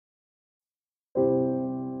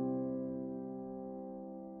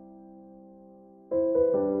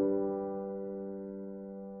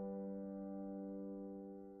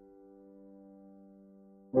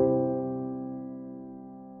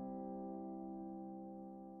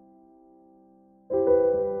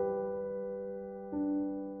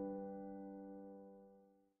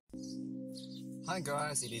Hi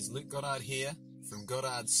guys, it is Luke Goddard here from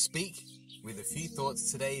Goddard Speak with a few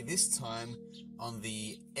thoughts today, this time on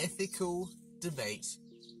the ethical debate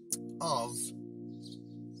of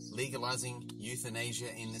legalising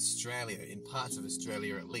euthanasia in Australia, in parts of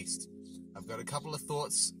Australia at least. I've got a couple of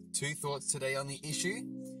thoughts, two thoughts today on the issue.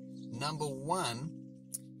 Number one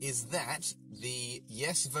is that the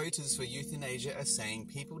yes voters for euthanasia are saying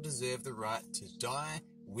people deserve the right to die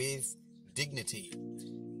with dignity.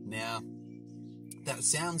 Now, that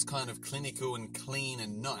sounds kind of clinical and clean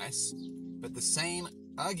and nice, but the same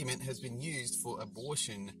argument has been used for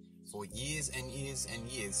abortion for years and years and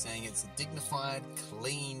years, saying it's a dignified,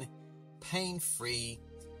 clean, pain-free,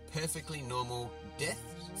 perfectly normal death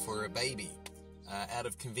for a baby, out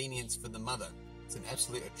of convenience for the mother. It's an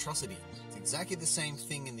absolute atrocity. It's exactly the same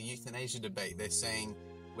thing in the euthanasia debate. They're saying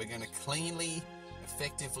we're going to cleanly,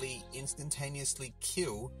 effectively, instantaneously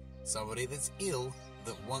kill somebody that's ill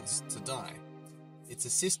that wants to die. It's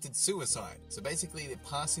assisted suicide. So basically they're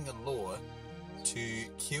passing a law to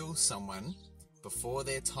kill someone before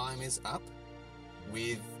their time is up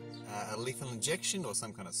with a lethal injection or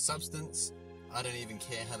some kind of substance. I don't even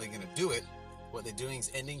care how they're going to do it. What they're doing is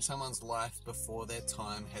ending someone's life before their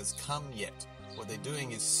time has come yet. What they're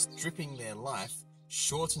doing is stripping their life,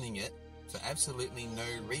 shortening it for absolutely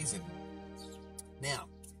no reason. Now,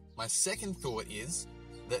 my second thought is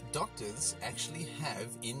that doctors actually have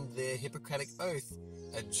in their Hippocratic oath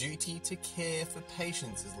a duty to care for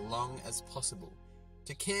patients as long as possible,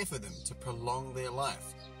 to care for them, to prolong their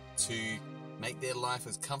life, to make their life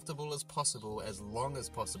as comfortable as possible, as long as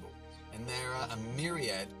possible. And there are a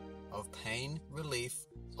myriad of pain relief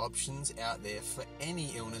options out there for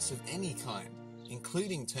any illness of any kind,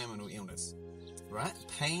 including terminal illness, right?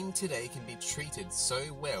 Pain today can be treated so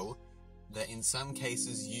well that in some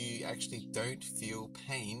cases you actually don't feel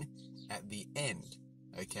pain at the end,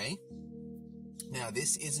 okay? Now,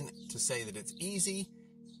 this isn't to say that it's easy,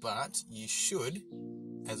 but you should,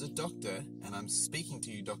 as a doctor, and I'm speaking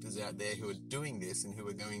to you doctors out there who are doing this and who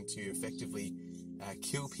are going to effectively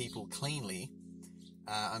kill people cleanly,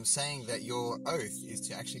 I'm saying that your oath is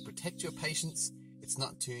to actually protect your patients. It's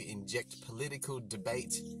not to inject political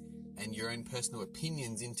debate and your own personal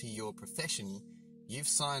opinions into your profession. You've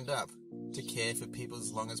signed up to care for people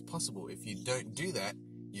as long as possible. If you don't do that,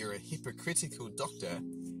 you're a hypocritical doctor,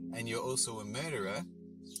 and you're also a murderer.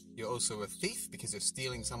 You're also a thief because you're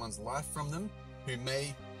stealing someone's life from them who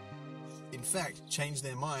may, in fact, change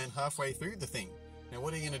their mind halfway through the thing. Now,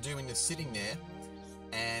 what are you going to do when you're sitting there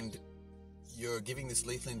and you're giving this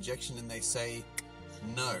lethal injection and they say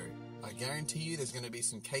no? I guarantee you there's going to be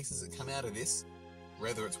some cases that come out of this,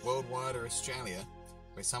 whether it's worldwide or Australia,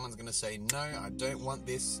 where someone's going to say, no, I don't want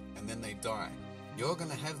this, and then they die. You're going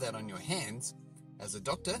to have that on your hands as a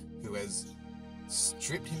doctor who has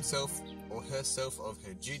stripped himself or herself of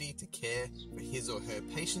her duty to care for his or her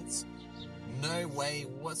patients. No way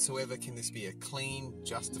whatsoever can this be a clean,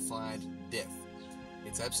 justified death.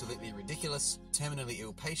 It's absolutely ridiculous. Terminally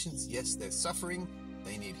ill patients, yes, they're suffering.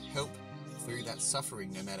 They need help through that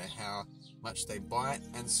suffering, no matter how much they bite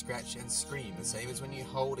and scratch and scream. The same as when you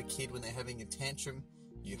hold a kid when they're having a tantrum.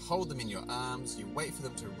 You hold them in your arms, you wait for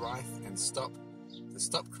them to writhe and stop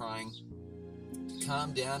crying, to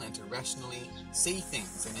calm down and to rationally see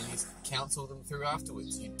things, and then you counsel them through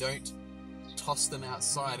afterwards. You don't toss them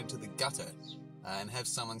outside into the gutter and have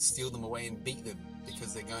someone steal them away and beat them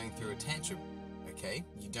because they're going through a tantrum, okay?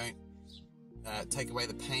 You don't take away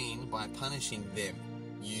the pain by punishing them.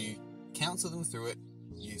 You counsel them through it,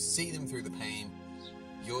 you see them through the pain.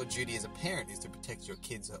 Your duty as a parent is to protect your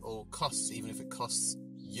kids at all costs, even if it costs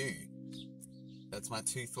you. That's my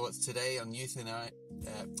two thoughts today on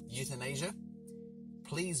euthanasia.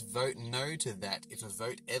 Please vote no to that if a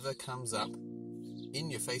vote ever comes up in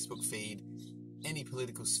your Facebook feed, any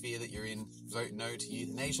political sphere that you're in. Vote no to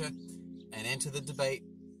euthanasia and enter the debate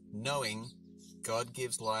knowing God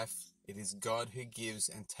gives life. It is God who gives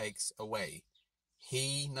and takes away.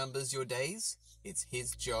 He numbers your days. It's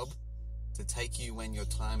his job to take you when your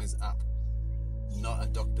time is up, not a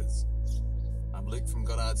doctor's. I'm Luke from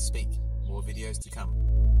Goddard Speak. More videos to come.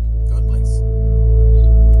 God bless.